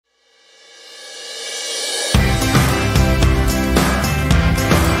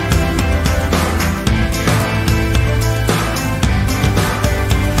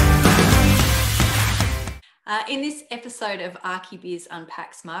this episode of ArchiBiz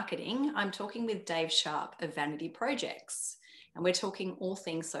Unpacks Marketing, I'm talking with Dave Sharp of Vanity Projects, and we're talking all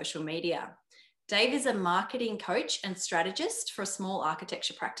things social media. Dave is a marketing coach and strategist for small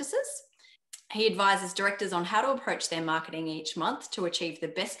architecture practices. He advises directors on how to approach their marketing each month to achieve the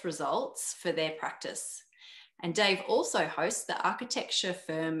best results for their practice. And Dave also hosts the Architecture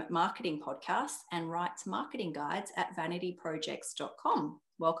Firm Marketing Podcast and writes marketing guides at vanityprojects.com.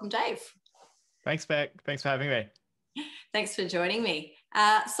 Welcome, Dave. Thanks, Beck. Thanks for having me. Thanks for joining me.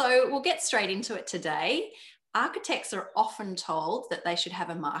 So we'll get straight into it today. Architects are often told that they should have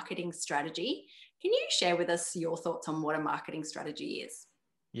a marketing strategy. Can you share with us your thoughts on what a marketing strategy is?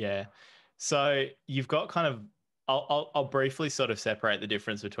 Yeah. So you've got kind of, I'll briefly sort of separate the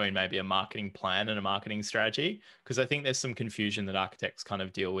difference between maybe a marketing plan and a marketing strategy, because I think there's some confusion that architects kind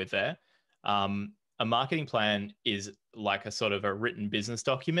of deal with there. A marketing plan is like a sort of a written business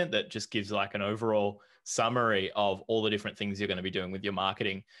document that just gives like an overall summary of all the different things you're going to be doing with your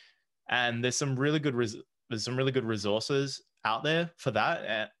marketing. And there's some really good resources out there for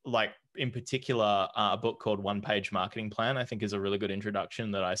that. Like in particular, a book called One Page Marketing Plan, I think is a really good introduction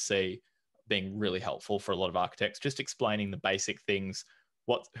that I see being really helpful for a lot of architects, just explaining the basic things.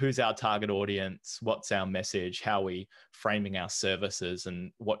 Who's our target audience? What's our message? How are we framing our services,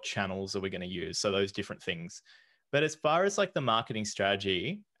 and what channels are we going to use? So those different things. But as far as like the marketing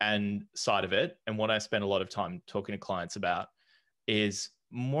strategy and side of it, and what I spend a lot of time talking to clients about is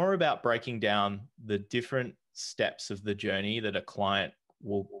more about breaking down the different steps of the journey that a client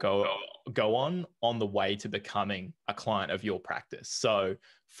will go on the way to becoming a client of your practice. So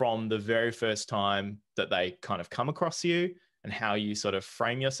from the very first time that they kind of come across you, and how you sort of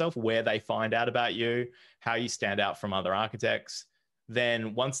frame yourself, where they find out about you, how you stand out from other architects.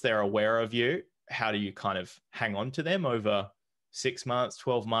 Then once they're aware of you, how do you kind of hang on to them over 6 months,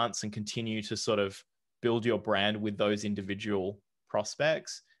 12 months, and continue to sort of build your brand with those individual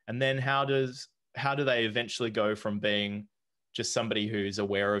prospects? And then how do they eventually go from being just somebody who's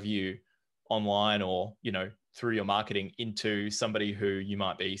aware of you online or, through your marketing, into somebody who you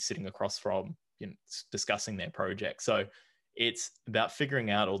might be sitting across from, discussing their project. So it's about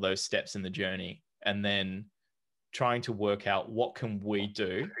figuring out all those steps in the journey and then trying to work out what can we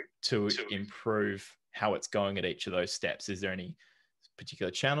do to improve how it's going at each of those steps. Is there any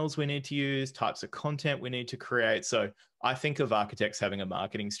particular channels we need to use, types of content we need to create? So I think of architects having a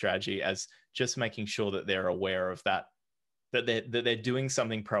marketing strategy as just making sure that they're aware of that they're doing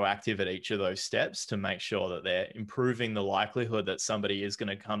something proactive at each of those steps to make sure that they're improving the likelihood that somebody is going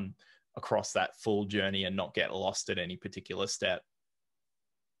to come across that full journey and not get lost at any particular step.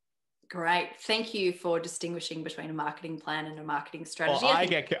 Great. Thank you for distinguishing between a marketing plan and a marketing strategy. Well, I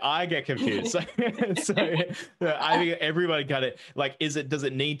get confused. so I think everybody got it. Like, does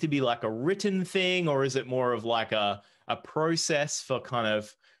it need to be like a written thing, or is it more of like a process for kind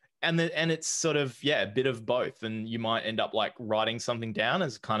of, and it's sort of, a bit of both. And you might end up like writing something down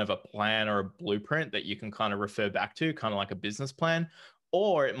as kind of a plan or a blueprint that you can kind of refer back to, kind of like a business plan.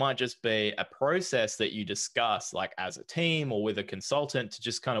 Or it might just be a process that you discuss like as a team or with a consultant to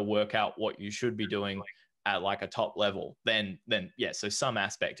just kind of work out what you should be doing at like a top level. Then so some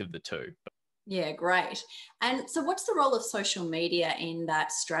aspect of the two. Yeah, great. And so what's the role of social media in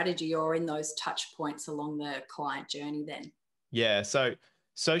that strategy or in those touch points along the client journey then? Yeah, so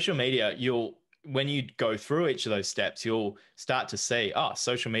social media, when you go through each of those steps, you'll start to see,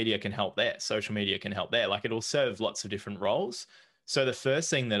 social media can help there. Social media can help there. Like it'll serve lots of different roles. So the first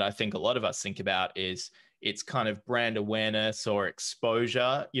thing that I think a lot of us think about is it's kind of brand awareness or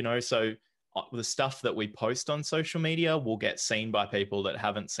exposure, so the stuff that we post on social media will get seen by people that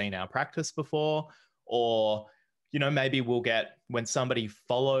haven't seen our practice before, or, maybe we'll get, when somebody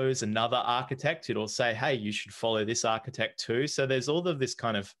follows another architect, it'll say, hey, you should follow this architect too. So there's all of this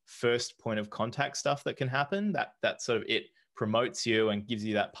kind of first point of contact stuff that can happen that sort of it promotes you and gives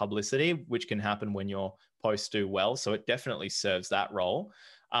you that publicity, which can happen when your posts do well. So it definitely serves that role.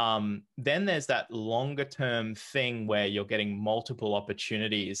 Then there's that longer term thing where you're getting multiple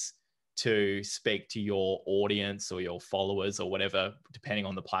opportunities to speak to your audience or your followers or whatever, depending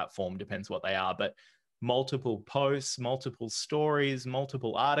on the platform, depends what they are. But multiple posts, multiple stories,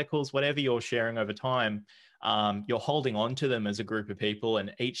 multiple articles, whatever you're sharing over time, you're holding on to them as a group of people.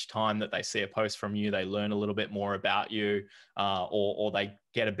 And each time that they see a post from you, they learn a little bit more about you, or they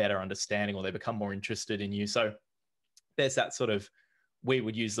get a better understanding, or they become more interested in you. So there's that sort of, we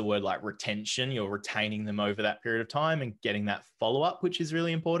would use the word like retention. You're retaining them over that period of time and getting that follow-up, which is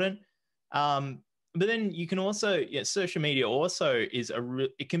really important. But then you can also, social media also is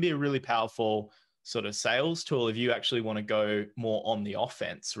it can be a really powerful sort of sales tool. If you actually want to go more on the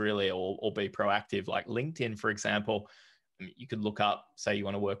offense, really, or be proactive, like LinkedIn, for example, you could look up, say you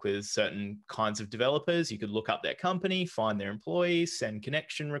want to work with certain kinds of developers, you could look up their company, find their employees, send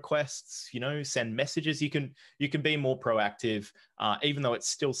connection requests, send messages. You can be more proactive, even though it's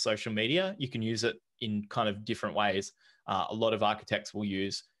still social media. You can use it in kind of different ways. A lot of architects will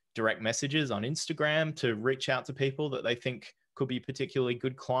use direct messages on Instagram to reach out to people that they think could be particularly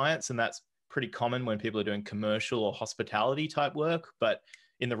good clients. And that's pretty common when people are doing commercial or hospitality type work. But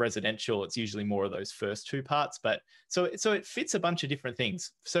in the residential, it's usually more of those first two parts. But so it fits a bunch of different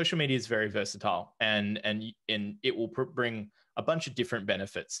things. Social media is very versatile, and it will bring a bunch of different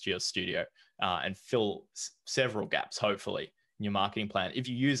benefits to your studio, and fill several gaps, hopefully, in your marketing plan if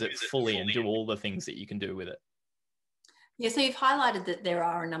you use it fully and do all the things that you can do with it. Yeah, so you've highlighted that there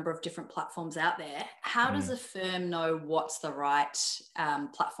are a number of different platforms out there. How does a firm know what's the right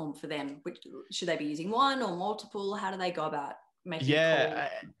platform for them? Should they be using one or multiple? How do they go about making a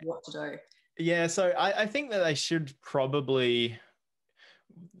call what to do? Yeah, so I think that they should probably,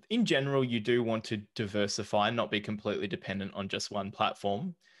 in general, you do want to diversify and not be completely dependent on just one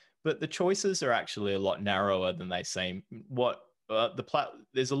platform. But the choices are actually a lot narrower than they seem.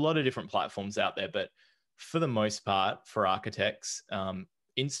 There's a lot of different platforms out there, but for the most part, for architects,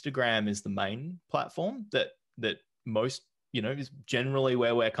 Instagram is the main platform that most, is generally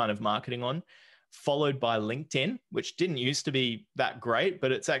where we're kind of marketing on, followed by LinkedIn, which didn't used to be that great,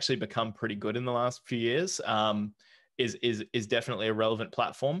 but it's actually become pretty good in the last few years. Is definitely a relevant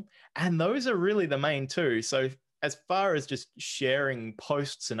platform. And those are really the main two. So as far as just sharing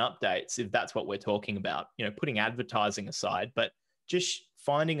posts and updates, if that's what we're talking about, putting advertising aside, but just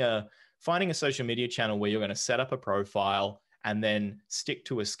finding a social media channel where you're going to set up a profile and then stick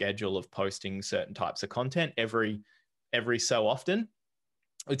to a schedule of posting certain types of content every so often.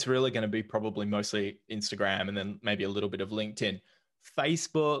 It's really going to be probably mostly Instagram and then maybe a little bit of LinkedIn.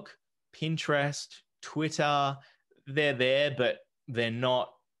 Facebook, Pinterest, Twitter, they're there, but they're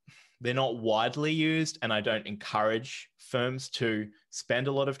not widely used. And I don't encourage firms to spend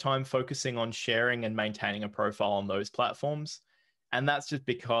a lot of time focusing on sharing and maintaining a profile on those platforms. And that's just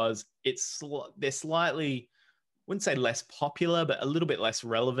because they're slightly, wouldn't say less popular, but a little bit less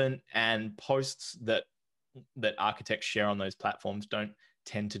relevant. And posts that architects share on those platforms don't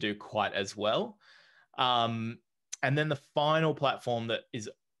tend to do quite as well. And then the final platform that is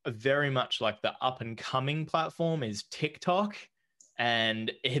very much like the up and coming platform is TikTok.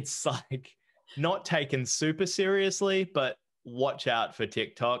 And it's like not taken super seriously, but watch out for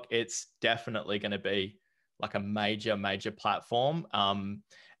TikTok. It's definitely going to be like a major platform.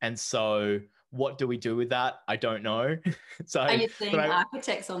 And so what do we do with that? I don't know. So are you seeing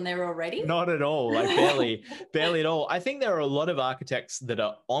architects on there already? Not at all. Like barely at all. I think there are a lot of architects that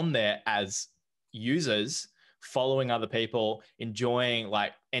are on there as users, following other people, enjoying,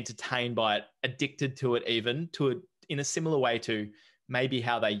 like entertained by it, addicted to it, even in a similar way to maybe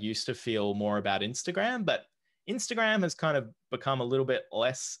how they used to feel more about Instagram. But Instagram has kind of become a little bit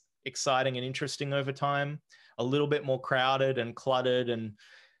less exciting and interesting over time, a little bit more crowded and cluttered.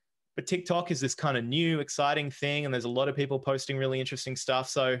 But TikTok is this kind of new, exciting thing, and there's a lot of people posting really interesting stuff.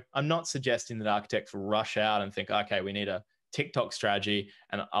 So I'm not suggesting that architects rush out and think, okay, we need a TikTok strategy.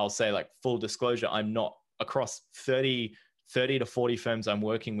 And I'll say, like, full disclosure, I'm not, across 30 to 40 firms I'm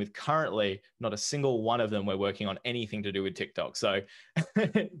working with currently, not a single one of them we're working on anything to do with TikTok. So,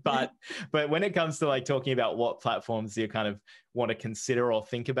 but when it comes to like talking about what platforms you kind of want to consider or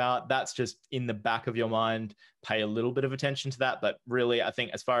think about, that's just in the back of your mind. Pay a little bit of attention to that. But really, I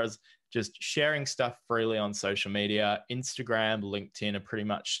think as far as just sharing stuff freely on social media, Instagram, LinkedIn are pretty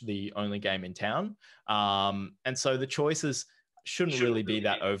much the only game in town. And so the choices shouldn't really be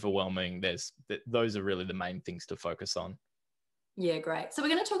that overwhelming. Those are really the main things to focus on. Yeah, great. So we're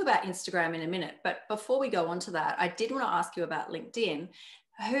going to talk about Instagram in a minute, but before we go on to that, I did want to ask you about LinkedIn.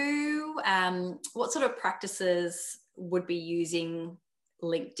 What sort of practices would be using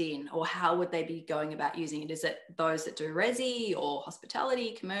LinkedIn, or how would they be going about using it? Is it those that do resi or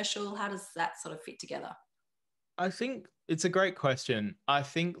hospitality, commercial? How does that sort of fit together? I think it's a great question. I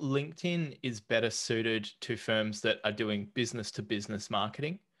think LinkedIn is better suited to firms that are doing business to business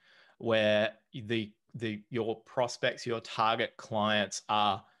marketing, where your prospects, your target clients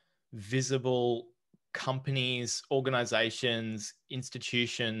are visible companies, organizations,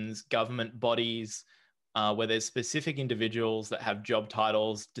 institutions, government bodies, where there's specific individuals that have job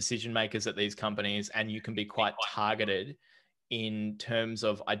titles, decision makers at these companies, and you can be quite targeted in terms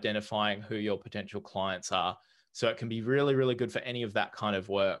of identifying who your potential clients are. So it can be really, really good for any of that kind of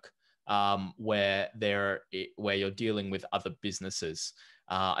work, where you're dealing with other businesses.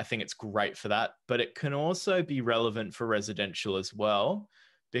 I think it's great for that, but it can also be relevant for residential as well,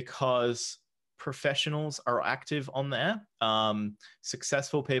 because professionals are active on there.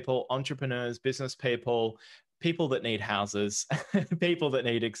 Successful people, entrepreneurs, business people, people that need houses, people that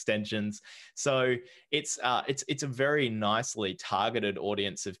need extensions. So it's a very nicely targeted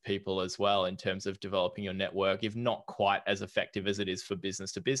audience of people as well in terms of developing your network. If not quite as effective as it is for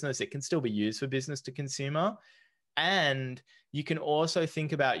business to business, it can still be used for business to consumer. And you can also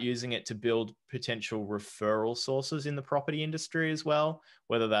think about using it to build potential referral sources in the property industry as well,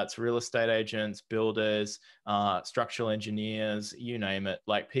 whether that's real estate agents, builders, structural engineers, you name it,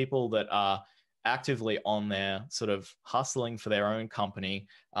 like people that are actively on there sort of hustling for their own company.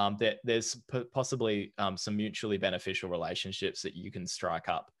 There's possibly some mutually beneficial relationships that you can strike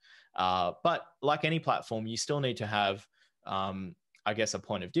up. But like any platform, you still need to have I guess, a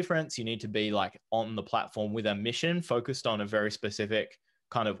point of difference. You need to be like on the platform with a mission focused on a very specific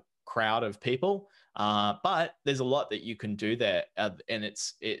kind of crowd of people. But there's a lot that you can do there. And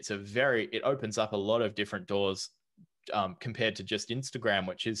it opens up a lot of different doors compared to just Instagram,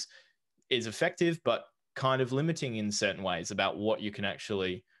 which is effective, but kind of limiting in certain ways about what you can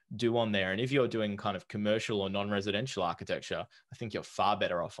actually do on there. And if you're doing kind of commercial or non-residential architecture, I think you're far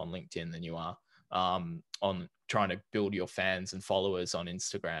better off on LinkedIn than you are on trying to build your fans and followers on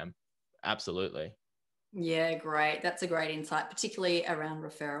Instagram. Absolutely. Yeah, great. That's a great insight, particularly around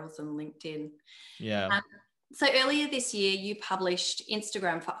referrals and LinkedIn. Yeah. So earlier this year, you published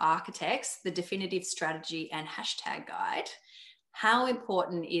Instagram for Architects, the definitive strategy and hashtag guide. How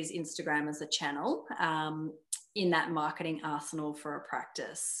important is Instagram as a channel in that marketing arsenal for a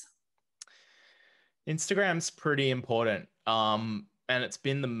practice? Instagram's pretty important, and it's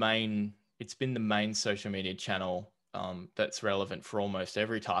been the main social media channel that's relevant for almost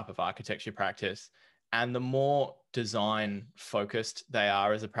every type of architecture practice. And the more design focused they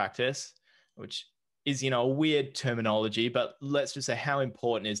are as a practice, which is, a weird terminology, but let's just say how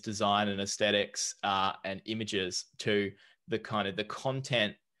important is design and aesthetics and images to the kind of the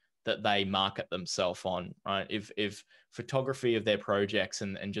content that they market themselves on, right? If photography of their projects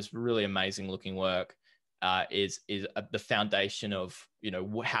and just really amazing looking work is the foundation of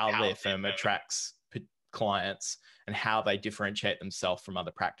how their firm attracts clients and how they differentiate themselves from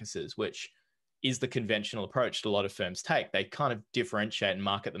other practices, which is the conventional approach that a lot of firms take. They kind of differentiate and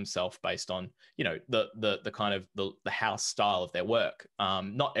market themselves based on the kind of the house style of their work.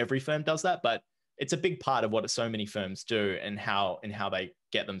 Not every firm does that, but it's a big part of what so many firms do and how they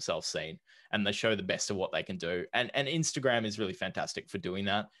get themselves seen, and they show the best of what they can do. And Instagram is really fantastic for doing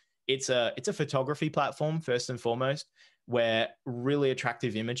that. It's a photography platform first and foremost, where really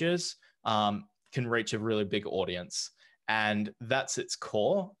attractive images can reach a really big audience, and that's its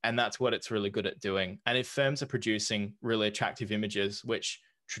core, and that's what it's really good at doing. And if firms are producing really attractive images, which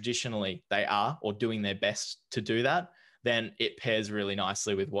traditionally they are, or doing their best to do that, then it pairs really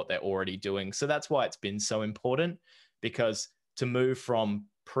nicely with what they're already doing. So that's why it's been so important, because to move from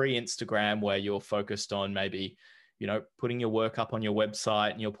pre-Instagram, where you're focused on maybe putting your work up on your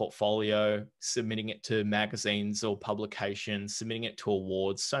website and your portfolio, submitting it to magazines or publications, submitting it to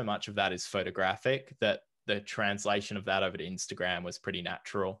awards. So much of that is photographic that the translation of that over to Instagram was pretty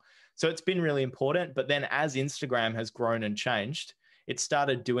natural. So it's been really important. But then as Instagram has grown and changed, it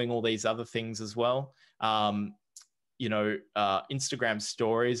started doing all these other things as well. Instagram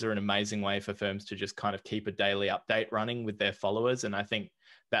stories are an amazing way for firms to just kind of keep a daily update running with their followers. And I think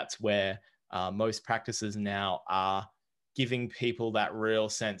that's where most practices now are giving people that real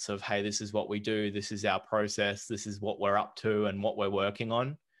sense of, hey, this is what we do, this is our process, this is what we're up to and what we're working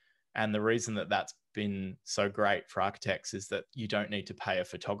on. And the reason that that's been so great for architects is that you don't need to pay a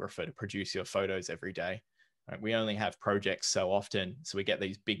photographer to produce your photos every day. Right? We only have projects so often, so we get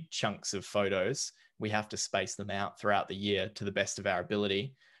these big chunks of photos. We have to space them out throughout the year to the best of our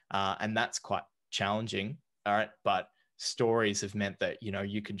ability. And that's quite challenging. All right. But stories have meant that,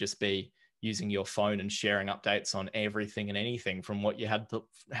 you can just be using your phone and sharing updates on everything and anything, from what you had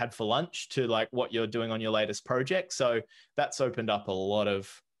for lunch to like what you're doing on your latest project. So that's opened up a lot of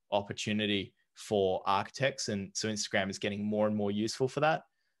opportunity for architects. And so Instagram is getting more and more useful for that.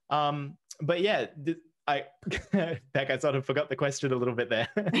 But yeah, Beck, I sort of forgot the question a little bit there.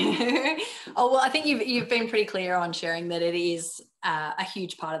 Oh, well, I think you've been pretty clear on sharing that it is a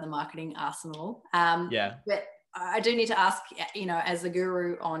huge part of the marketing arsenal. Yeah. But I do need to ask, as the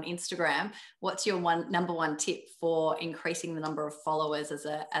guru on Instagram, what's your number one tip for increasing the number of followers as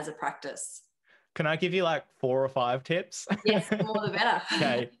a practice? Can I give you like 4 or 5 tips? Yes, the more the better.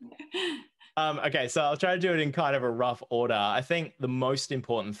 Okay. Okay, so I'll try to do it in kind of a rough order. I think the most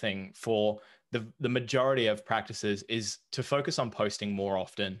important thing for the majority of practices is to focus on posting more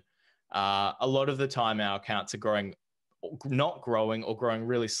often. A lot of the time, our accounts are not growing or growing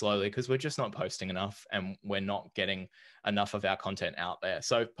really slowly because we're just not posting enough and we're not getting enough of our content out there.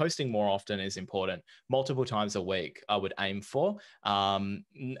 So posting more often is important. Multiple times a week, I would aim for, and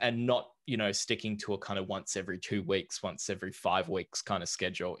not, sticking to a kind of once every 2 weeks, once every 5 weeks kind of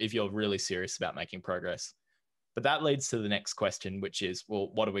schedule if you're really serious about making progress. But that leads to the next question, which is,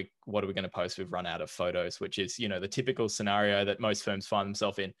 well, what are we going to post? We've run out of photos, which is, the typical scenario that most firms find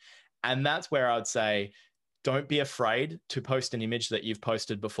themselves in. And that's where I'd say, don't be afraid to post an image that you've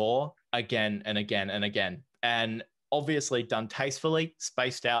posted before again and again and again. And obviously done tastefully,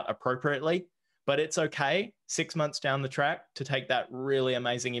 spaced out appropriately, but it's okay 6 months down the track to take that really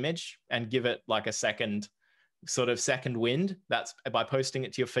amazing image and give it like a second wind. That's by posting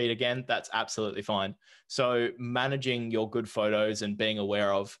it to your feed again. That's absolutely fine. So managing your good photos and being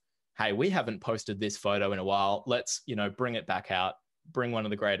aware of, hey, we haven't posted this photo in a while. Let's, bring it back out, bring one of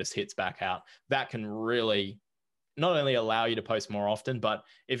the greatest hits back out. That can really not only allow you to post more often, but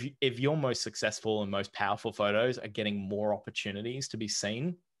if your most successful and most powerful photos are getting more opportunities to be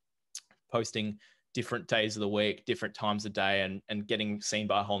seen, posting different days of the week, different times of day, and getting seen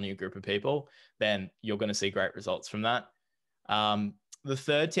by a whole new group of people, then you're going to see great results from that. The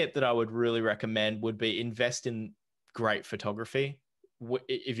third tip that I would really recommend would be invest in great photography.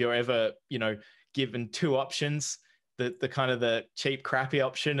 If you're ever, given two options, the kind of the cheap, crappy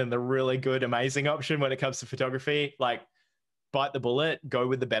option and the really good, amazing option when it comes to photography, like bite the bullet, go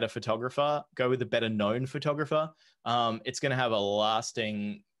with the better photographer, go with the better known photographer. It's going to have a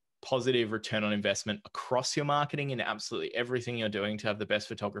lasting positive return on investment across your marketing in absolutely everything you're doing to have the best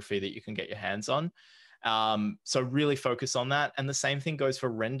photography that you can get your hands on. So really focus on that. And the same thing goes for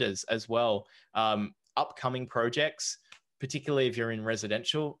renders as well. Upcoming projects, particularly if you're in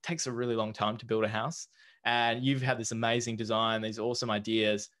residential, takes a really long time to build a house. And you've had this amazing design, these awesome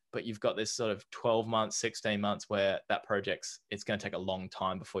ideas, but you've got this sort of 12 months, 16 months where that it's going to take a long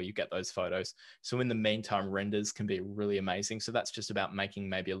time before you get those photos. So in the meantime, renders can be really amazing. So that's just about making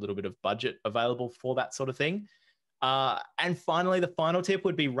maybe a little bit of budget available for that sort of thing. And finally, the final tip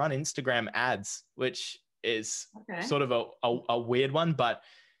would be run Instagram ads, which is sort of a weird one, but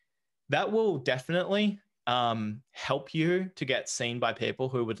that will definitely help you to get seen by people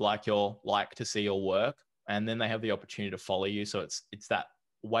who would like to see your work. And then they have the opportunity to follow you. So it's that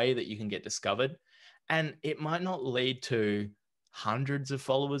way that you can get discovered. And it might not lead to hundreds of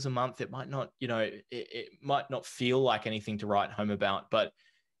followers a month. It might not, it might not feel like anything to write home about, but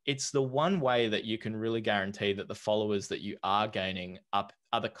it's the one way that you can really guarantee that the followers that you are gaining up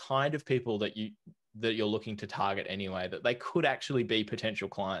are the kind of people that you're looking to target anyway, that they could actually be potential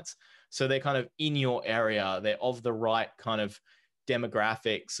clients. So they're kind of in your area, they're of the right kind of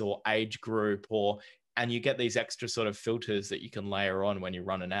demographics or age group, and you get these extra sort of filters that you can layer on when you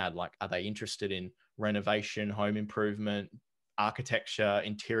run an ad. Like, are they interested in renovation, home improvement, architecture,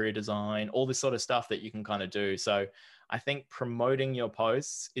 interior design, all this sort of stuff that you can kind of do. So I think promoting your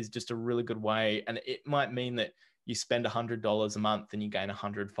posts is just a really good way. And it might mean that you spend $100 a month and you gain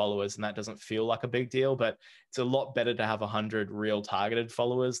 100 followers, and that doesn't feel like a big deal, but it's a lot better to have 100 real targeted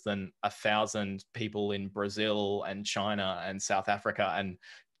followers than 1,000 people in Brazil and China and South Africa and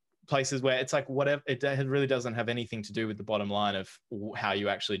places where it's like, whatever, it really doesn't have anything to do with the bottom line of how you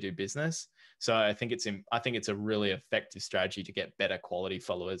actually do business. So I think it's a really effective strategy to get better quality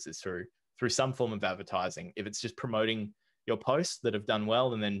followers is through some form of advertising. If it's just promoting your posts that have done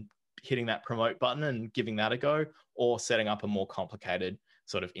well and then hitting that promote button and giving that a go, or setting up a more complicated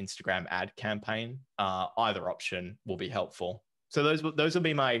sort of Instagram ad campaign, either option will be helpful. So those will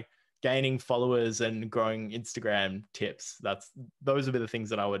be my gaining followers and growing Instagram tips. Those would be the things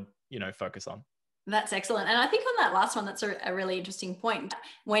that I would, focus on. That's excellent. And I think on that last one, that's a really interesting point.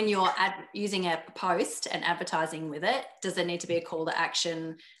 When you're using a post and advertising with it, does there need to be a call to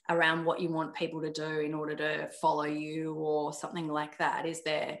action around what you want people to do in order to follow you or something like that? Is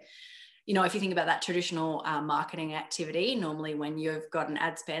there, if you think about that traditional marketing activity, normally when you've got an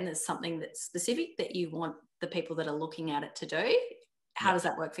ad spend, there's something that's specific that you want the people that are looking at it to do. How does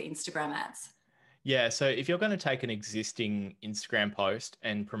that work for Instagram ads? Yeah, so if you're going to take an existing Instagram post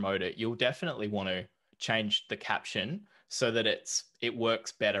and promote it, you'll definitely want to change the caption so that it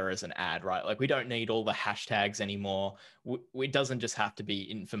works better as an ad, right? Like we don't need all the hashtags anymore. It doesn't just have to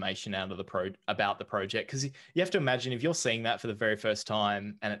be information out of about the project, because you have to imagine if you're seeing that for the very first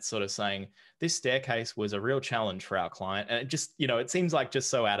time and it's sort of saying this staircase was a real challenge for our client, and it just, it seems like just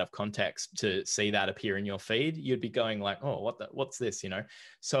so out of context to see that appear in your feed. You'd be going like, oh, what's this?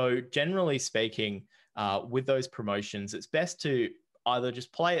 So generally speaking, with those promotions, it's best to either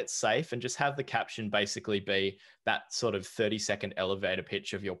just play it safe and just have the caption basically be that sort of 30-second elevator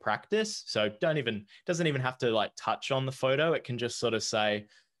pitch of your practice. So doesn't even have to like touch on the photo. It can just sort of say,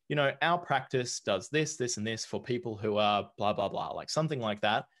 our practice does this, this, and this for people who are blah, blah, blah, like something like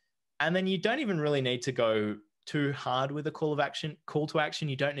that. And then you don't even really need to go too hard with a call to action.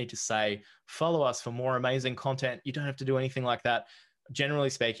 You don't need to say, follow us for more amazing content. You don't have to do anything like that.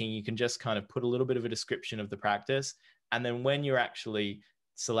 Generally speaking, you can just kind of put a little bit of a description of the practice. And then when you're actually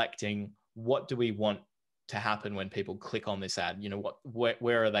selecting what do we want to happen when people click on this ad,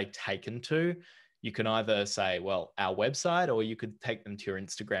 where are they taken to? You can either say, well, our website, or you could take them to your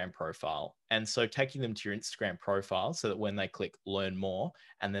Instagram profile. And so taking them to your Instagram profile so that when they click learn more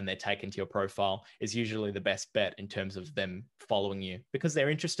and then they're taken to your profile is usually the best bet in terms of them following you, because they're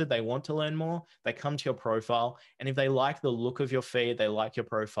interested, they want to learn more, they come to your profile. And if they like the look of your feed, they like your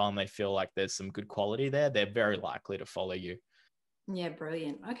profile, and they feel like there's some good quality there, they're very likely to follow you. Yeah,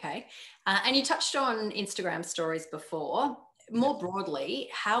 brilliant. Okay. And you touched on Instagram stories before. More broadly,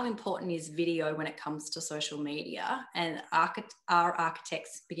 how important is video when it comes to social media, and are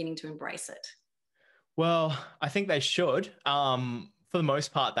architects beginning to embrace it? Well, I think they should. For the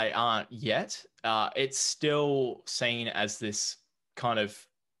most part, they aren't yet. It's still seen as this kind of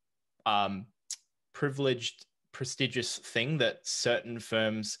privileged, prestigious thing that certain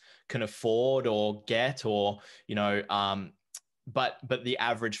firms can afford or get, or but the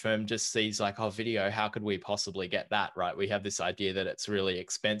average firm just sees like, oh, video, how could we possibly get that, right? We have this idea that it's really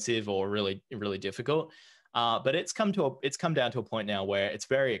expensive or really, really difficult. But it's come down to a point now where it's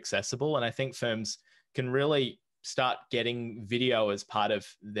very accessible, and I think firms can really start getting video as part of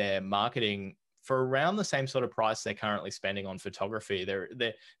their marketing for around the same sort of price they're currently spending on photography.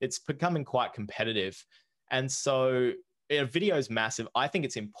 It's becoming quite competitive, and so video is massive. I think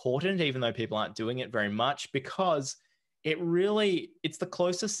it's important, even though people aren't doing it very much, because it's the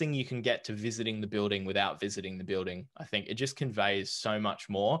closest thing you can get to visiting the building without visiting the building. I think it just conveys so much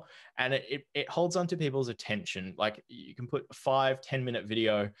more, and it holds on to people's attention. Like you can put a 5-10 minute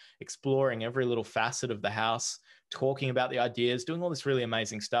video exploring every little facet of the house, talking about the ideas, doing all this really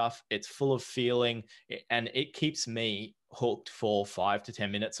amazing stuff. It's full of feeling, and it keeps me hooked for 5 to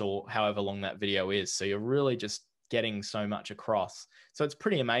 10 minutes or however long that video is. So you're really just getting so much across. So it's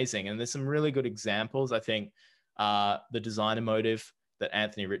pretty amazing. And there's some really good examples, I think. The Designer Motive that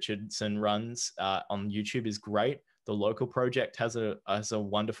Anthony Richardson runs on YouTube is great. The Local Project has a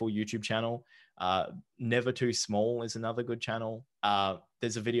wonderful YouTube channel. Never Too Small is another good channel.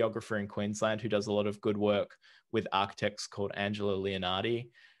 There's a videographer in Queensland who does a lot of good work with architects called Angela Leonardi.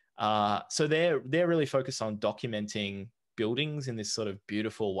 So they're really focused on documenting buildings in this sort of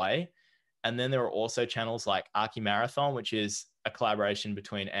beautiful way. And then there are also channels like Archi Marathon, which is a collaboration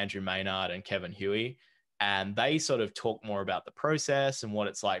between Andrew Maynard and Kevin Huey. And they sort of talk more about the process and what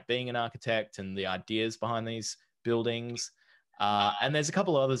it's like being an architect and the ideas behind these buildings. And there's a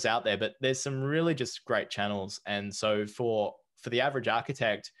couple of others out there, but there's some really just great channels. And so for the average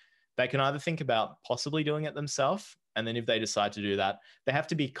architect, they can either think about possibly doing it themselves. And then if they decide to do that, they have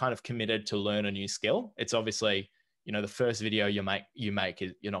to be kind of committed to learn a new skill. It's obviously, the first video you make, you're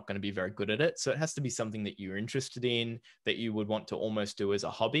not going to be very good at it. So it has to be something that you're interested in, that you would want to almost do as a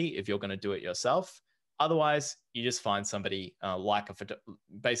hobby if you're going to do it yourself. Otherwise, you just find somebody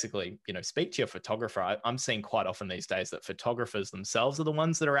basically, speak to your photographer. I'm seeing quite often these days that photographers themselves are the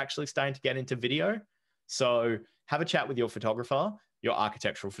ones that are actually starting to get into video. So have a chat with your photographer, your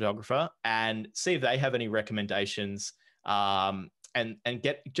architectural photographer, and see if they have any recommendations, and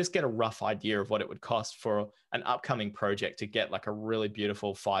get a rough idea of what it would cost for an upcoming project to get like a really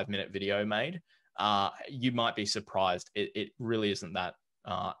beautiful 5-minute video made. You might be surprised. It really isn't that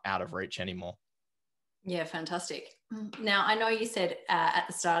out of reach anymore. Yeah, fantastic. Now, I know you said at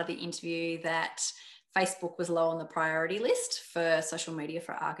the start of the interview that Facebook was low on the priority list for social media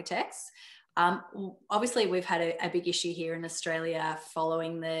for architects. Obviously, we've had a big issue here in Australia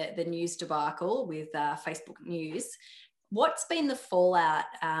following the news debacle with Facebook News. What's been the fallout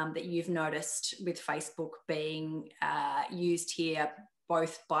that you've noticed with Facebook being used here,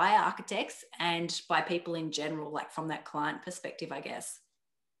 both by architects and by people in general, like from that client perspective, I guess?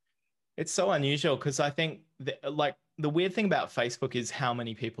 It's so unusual because I think like the weird thing about Facebook is how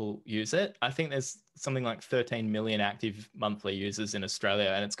many people use it. I think there's something like 13 million active monthly users in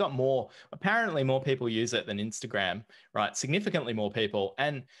Australia, and it's got more, apparently more people use it than Instagram, right? Significantly more people.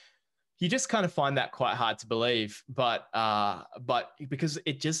 And you just kind of find that quite hard to believe, but because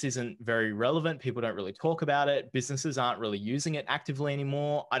it just isn't very relevant, people don't really talk about it. Businesses aren't really using it actively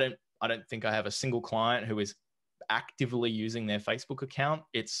anymore. I don't think I have a single client who is actively using their Facebook account.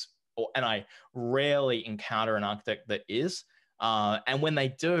 And I rarely encounter an architect that is. And when they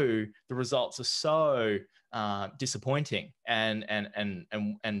do, the results are so disappointing and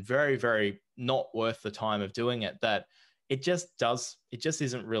very, very not worth the time of doing it, that it just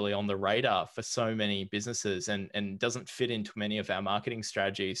isn't really on the radar for so many businesses, and doesn't fit into many of our marketing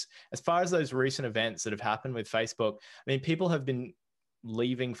strategies. As far as those recent events that have happened with Facebook, I mean, people have been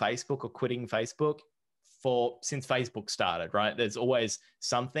leaving Facebook or quitting Facebook since Facebook started, right? There's always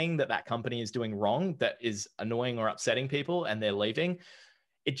something that company is doing wrong that is annoying or upsetting people, and they're leaving.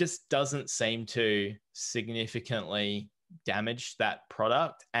 It just doesn't seem to significantly damage that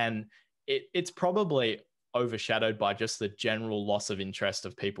product. And it's probably overshadowed by just the general loss of interest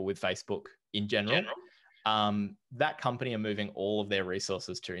of people with Facebook in general. That company are moving all of their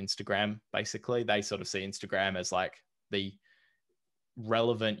resources to Instagram. Basically, they sort of see Instagram as like the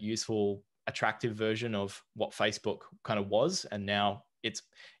relevant, useful, attractive version of what Facebook kind of was. And now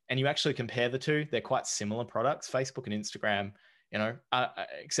and you actually compare the two, they're quite similar products, Facebook and Instagram,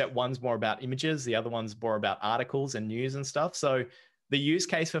 except one's more about images, the other one's more about articles and news and stuff. So the use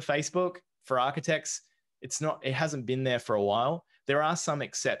case for Facebook for architects, it hasn't been there for a while. There are some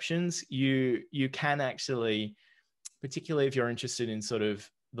exceptions. You can actually, particularly if you're interested in sort of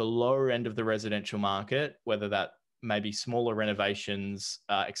the lower end of the residential market, whether that may be smaller renovations,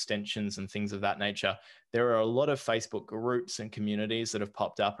 extensions and things of that nature, there are a lot of Facebook groups and communities that have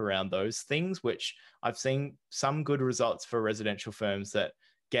popped up around those things, which I've seen some good results for residential firms that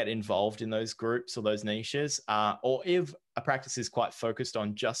get involved in those groups or those niches. Or if a practice is quite focused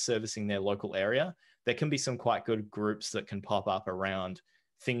on just servicing their local area, there can be some quite good groups that can pop up around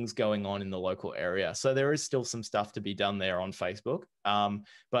things going on in the local area. So there is still some stuff to be done there on Facebook.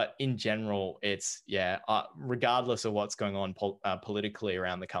 But in general, regardless of what's going on politically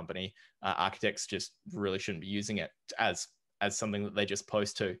around the company, architects just really shouldn't be using it as something that they just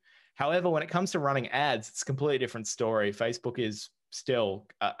post to. However, when it comes to running ads, it's a completely different story. Facebook is still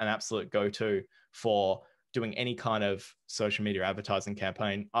an absolute go-to for doing any kind of social media advertising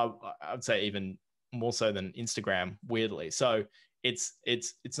campaign. I'd say even more so than Instagram, weirdly. So it's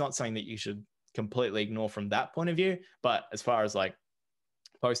not something that you should completely ignore from that point of view. But as far as like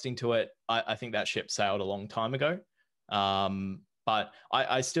posting to it, I think that ship sailed a long time ago. But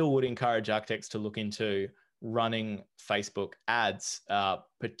I still would encourage architects to look into running Facebook ads,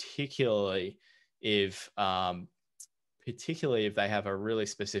 particularly if they have a really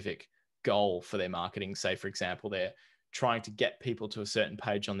specific goal for their marketing. Say, for example, they're trying to get people to a certain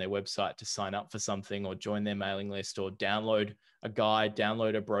page on their website to sign up for something or join their mailing list or download a guide,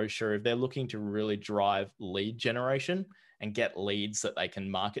 download a brochure. If they're looking to really drive lead generation and get leads that they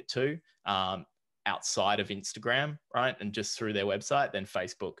can market to outside of Instagram, right, and just through their website, then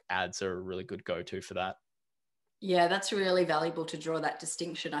Facebook ads are a really good go-to for that. Yeah, that's really valuable to draw that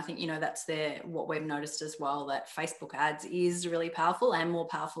distinction. I think, that's what we've noticed as well, that Facebook ads is really powerful and more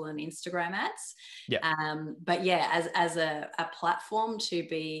powerful than Instagram ads. Yeah. But yeah, as a platform to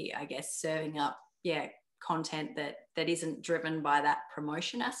be, I guess, serving up, content that isn't driven by that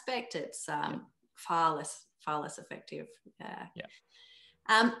promotion aspect, it's far less effective. Yeah.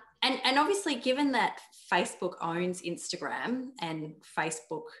 And obviously, given that Facebook owns Instagram and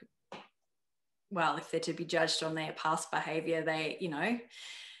Facebook, well, if they're to be judged on their past behavior, they,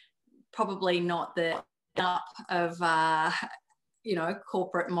 probably not the up of,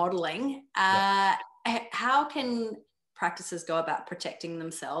 corporate modeling. How can practices go about protecting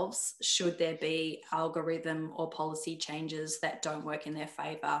themselves should there be algorithm or policy changes that don't work in their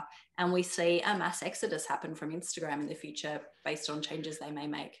favor? And we see a mass exodus happen from Instagram in the future based on changes they may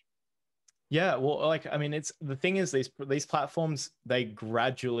make. Yeah, well, it's the thing is these platforms, they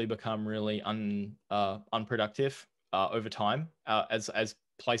gradually become really unproductive over time as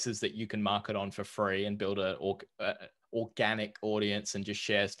places that you can market on for free and build a organic audience and just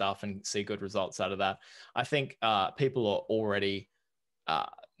share stuff and see good results out of that. I think people are already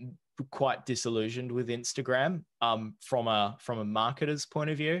quite disillusioned with Instagram from a marketer's point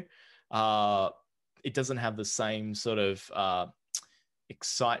of view. It doesn't have the same sort of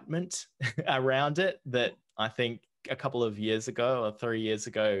excitement around it that I think a couple of years ago or 3 years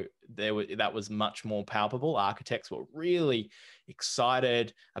ago, that was much more palpable. Architects were really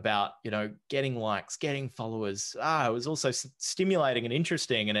excited about, getting likes, getting followers. It was also stimulating and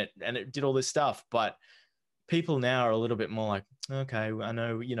interesting, and it did all this stuff. But people now are a little bit more like, okay, I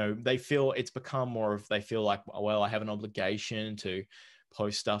know, they feel it's become more of, they feel like, well, I have an obligation to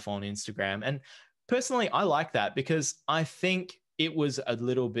post stuff on Instagram. And personally, I like that, because I think it was a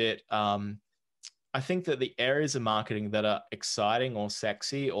little bit, I think that the areas of marketing that are exciting or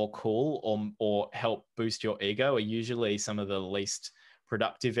sexy or cool or help boost your ego are usually some of the least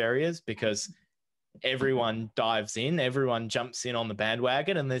productive areas, because everyone dives in, everyone jumps in on the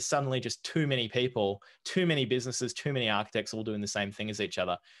bandwagon, and there's suddenly just too many people, too many businesses, too many architects all doing the same thing as each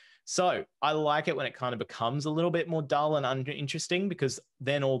other. So I like it when it kind of becomes a little bit more dull and uninteresting, because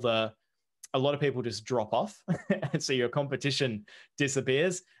then a lot of people just drop off. And so your competition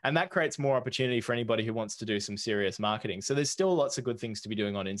disappears, and that creates more opportunity for anybody who wants to do some serious marketing. So there's still lots of good things to be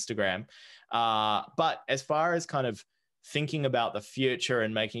doing on Instagram. But as far as kind of thinking about the future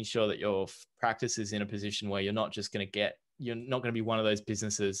and making sure that your practice is in a position where you're not going to be one of those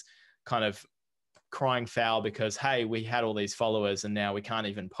businesses kind of crying foul because, hey, we had all these followers and now we can't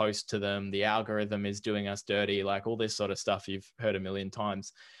even post to them. The algorithm is doing us dirty, like all this sort of stuff you've heard a million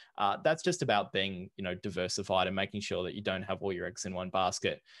times. That's just about being, diversified and making sure that you don't have all your eggs in one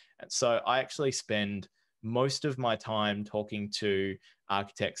basket. And so I actually spend most of my time talking to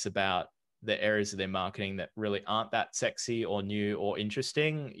architects about the areas of their marketing that really aren't that sexy or new or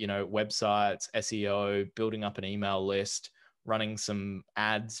interesting, websites, SEO, building up an email list, running some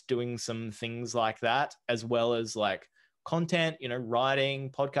ads, doing some things like that, as well as like content,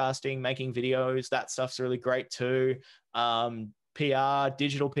 writing, podcasting, making videos. That stuff's really great too. PR,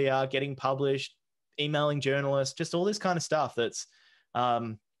 digital PR, getting published, emailing journalists, just all this kind of stuff that's,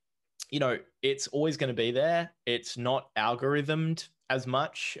 it's always going to be there. It's not algorithmed as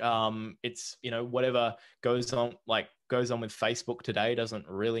much. It's, whatever goes on with Facebook today doesn't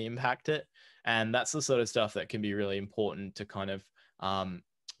really impact it. And that's the sort of stuff that can be really important to kind of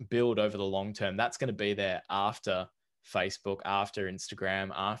build over the long term. That's going to be there after Facebook, after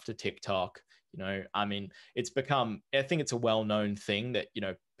Instagram, after TikTok. It's become, I think it's a well-known thing that,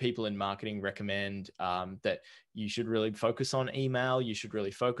 people in marketing recommend that you should really focus on email. You should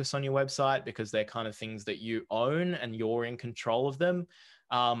really focus on your website, because they're kind of things that you own and you're in control of them.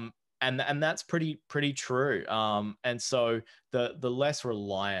 And that's pretty true. And so the less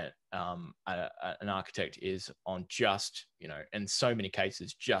reliant an architect is on just, in so many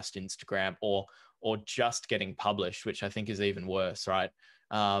cases, just Instagram or just getting published, which I think is even worse, right?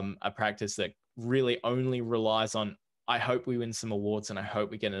 A practice that really only relies on, I hope we win some awards and I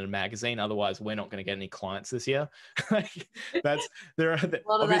hope we get in a magazine. Otherwise, we're not going to get any clients this year.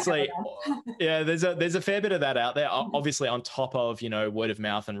 Obviously, yeah, there's a fair bit of that out there. Obviously, on top of, word of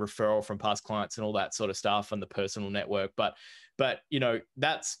mouth and referral from past clients and all that sort of stuff and the personal network. But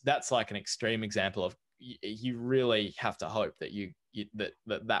that's like an extreme example of, you really have to hope that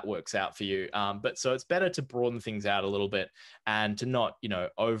that works out for you. But so it's better to broaden things out a little bit and to not,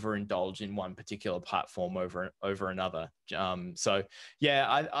 overindulge in one particular platform over another. So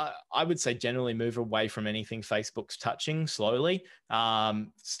yeah, I would say generally move away from anything Facebook's touching slowly.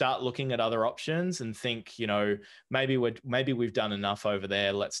 Start looking at other options and think, maybe we've done enough over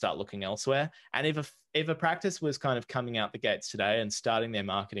there. Let's start looking elsewhere. And if a practice was kind of coming out the gates today and starting their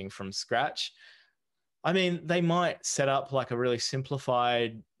marketing from scratch, they might set up like a really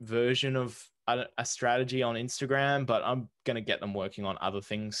simplified version of a strategy on Instagram, but I'm going to get them working on other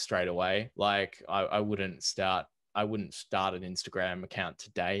things straight away. Like I wouldn't start an Instagram account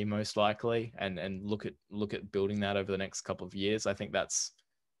today, most likely, and look at building that over the next couple of years. I think that's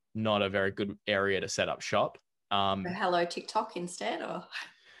not a very good area to set up shop. Hello TikTok instead, or?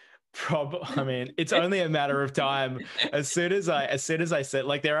 It's only a matter of time. As soon as I said,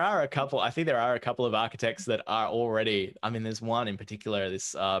 like, I think there are a couple of architects that are already, there's one in particular,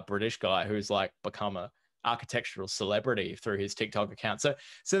 this British guy who's like become a architectural celebrity through his TikTok account. So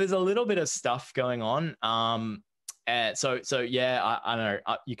there's a little bit of stuff going on. So yeah, I know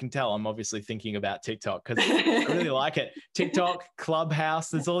you can tell I'm obviously thinking about TikTok because I really like it. TikTok, Clubhouse,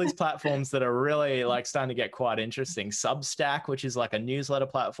 there's all these platforms that are really like starting to get quite interesting. Substack, which is like a newsletter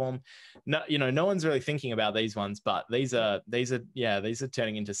platform. No one's really thinking about these ones, but these are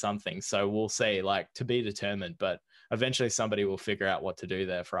turning into something. So we'll see, like, to be determined, but eventually somebody will figure out what to do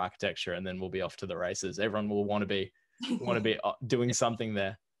there for architecture, and then we'll be off to the races. Everyone will want to be doing something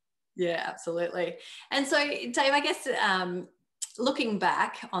there. Yeah, absolutely. And so, Dave, I guess looking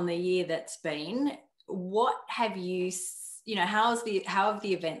back on the year that's been, what have you how have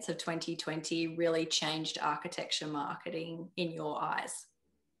the events of 2020 really changed architecture marketing in your eyes?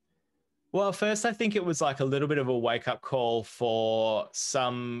 Well, first, I think it was like a little bit of a wake up call for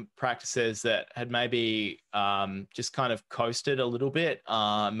some practices that had maybe just kind of coasted a little bit,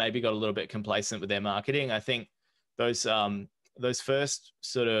 maybe got a little bit complacent with their marketing. I think those first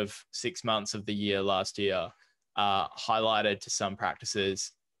sort of 6 months of the year last year highlighted to some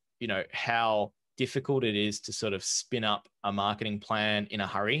practices, how difficult it is to sort of spin up a marketing plan in a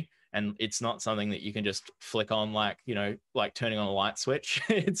hurry. And it's not something that you can just flick on like turning on a light switch.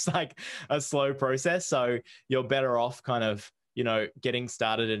 It's like a slow process. So you're better off kind of, getting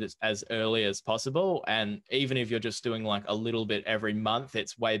started as early as possible. And even if you're just doing like a little bit every month,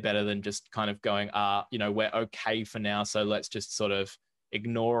 it's way better than just kind of going, we're okay for now, so let's just sort of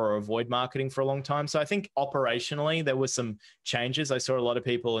ignore or avoid marketing for a long time. So I think operationally, there were some changes. I saw a lot of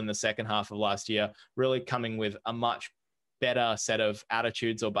people in the second half of last year really coming with a much better set of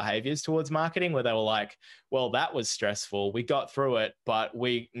attitudes or behaviors towards marketing, where they were like, well, that was stressful, we got through it, but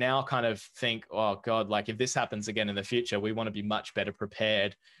we now kind of think, oh God, like if this happens again in the future, we want to be much better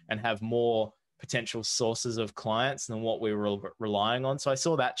prepared and have more potential sources of clients than what we were relying on. So I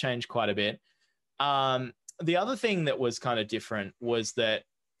saw that change quite a bit. The other thing that was kind of different was that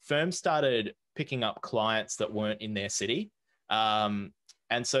firms started picking up clients that weren't in their city.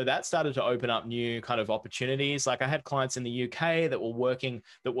 And so that started to open up new kind of opportunities. Like I had clients in the UK that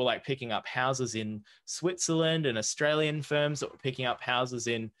were like picking up houses in Switzerland, and Australian firms that were picking up houses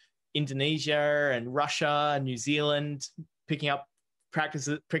in Indonesia and Russia and New Zealand, picking up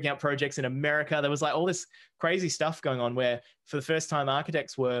projects in America. There was like all this crazy stuff going on where for the first time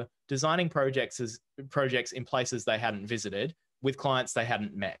architects were designing projects in places they hadn't visited with clients they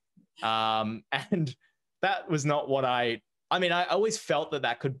hadn't met. And that was not what I always felt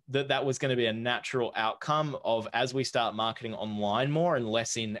that was going to be a natural outcome of, as we start marketing online more and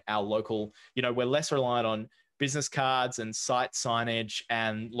less in our local, we're less reliant on business cards and site signage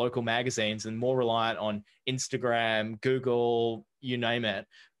and local magazines and more reliant on Instagram, Google, you name it.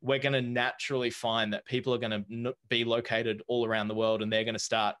 We're going to naturally find that people are going to be located all around the world, and they're going to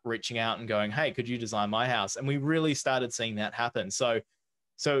start reaching out and going, hey, could you design my house? And we really started seeing that happen. So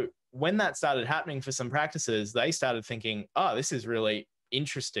when that started happening for some practices, they started thinking, oh, this is really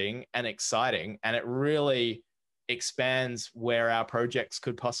interesting and exciting, and it really expands where our projects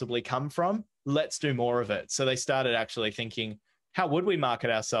could possibly come from. Let's do more of it. So they started actually thinking, how would we market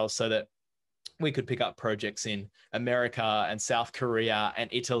ourselves so that we could pick up projects in America and South Korea and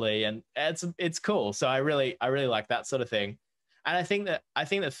Italy, and it's cool. So I really like that sort of thing. And I think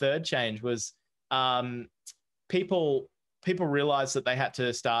the third change was people realized that they had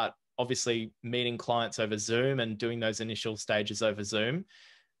to start obviously meeting clients over Zoom and doing those initial stages over Zoom.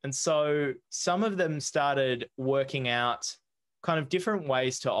 And so some of them started working out kind of different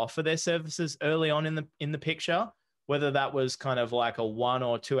ways to offer their services early on in the picture, whether that was kind of like a 1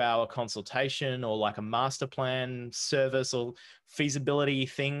 or 2 hour consultation or like a master plan service or feasibility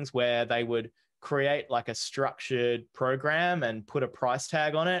things where they would create like a structured program and put a price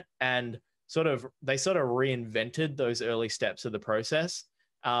tag on it. And they reinvented those early steps of the process.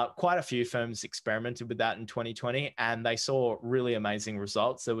 Quite a few firms experimented with that in 2020, and they saw really amazing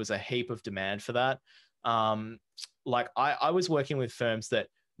results. There was a heap of demand for that. I was working with firms that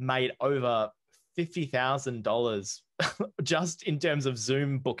made over $50,000 just in terms of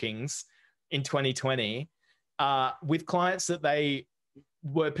Zoom bookings in 2020, with clients that they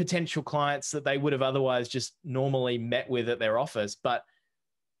were potential clients that they would have otherwise just normally met with at their office, but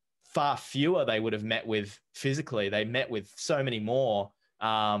far fewer they would have met with physically. They met with so many more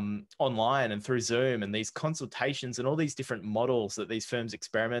online and through Zoom, and these consultations and all these different models that these firms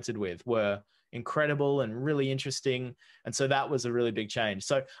experimented with were incredible and really interesting. And so that was a really big change.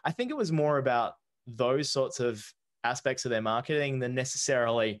 So I think it was more about those sorts of aspects of their marketing than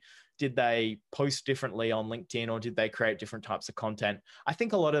necessarily did they post differently on LinkedIn or did they create different types of content. I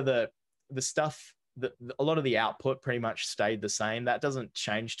think a lot of the stuff, a lot of the output pretty much stayed the same. That doesn't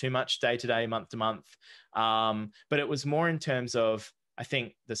change too much day to day, month to month. But it was more in terms of, I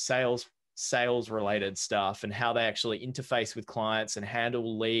think, the sales related stuff and how they actually interface with clients and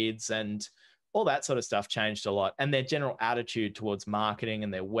handle leads and all that sort of stuff changed a lot. And their general attitude towards marketing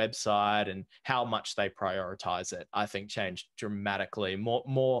and their website and how much they prioritize it, I think, changed dramatically.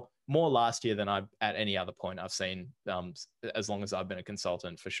 More last year than at any other point I've seen, as long as I've been a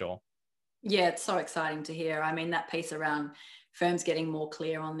consultant, for sure. Yeah, it's so exciting to hear. I mean, that piece around firms getting more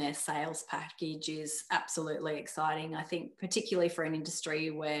clear on their sales package is absolutely exciting. I think particularly for an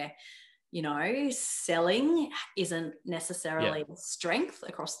industry where, selling isn't Yeah. necessarily a strength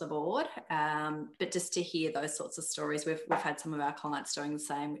across the board. But just to hear those sorts of stories, we've had some of our clients doing the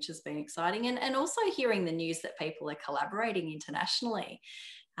same, which has been exciting. And also hearing the news that people are collaborating internationally.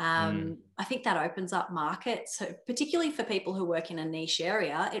 I think that opens up markets, so particularly for people who work in a niche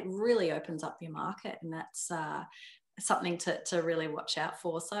area. It really opens up your market, and that's something to really watch out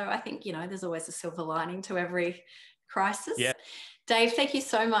for. So I think, there's always a silver lining to every crisis. Yeah. Dave, thank you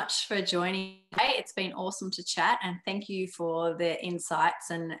so much for joining today. It's been awesome to chat, and thank you for the insights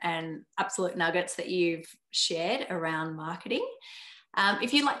and absolute nuggets that you've shared around marketing.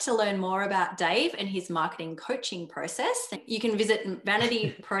 If you'd like to learn more about Dave and his marketing coaching process, you can visit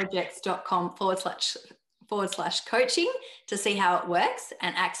vanityprojects.com/coaching to see how it works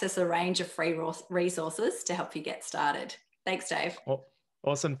and access a range of free resources to help you get started. Thanks, Dave.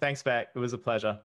 Awesome. Thanks, Beck. It was a pleasure.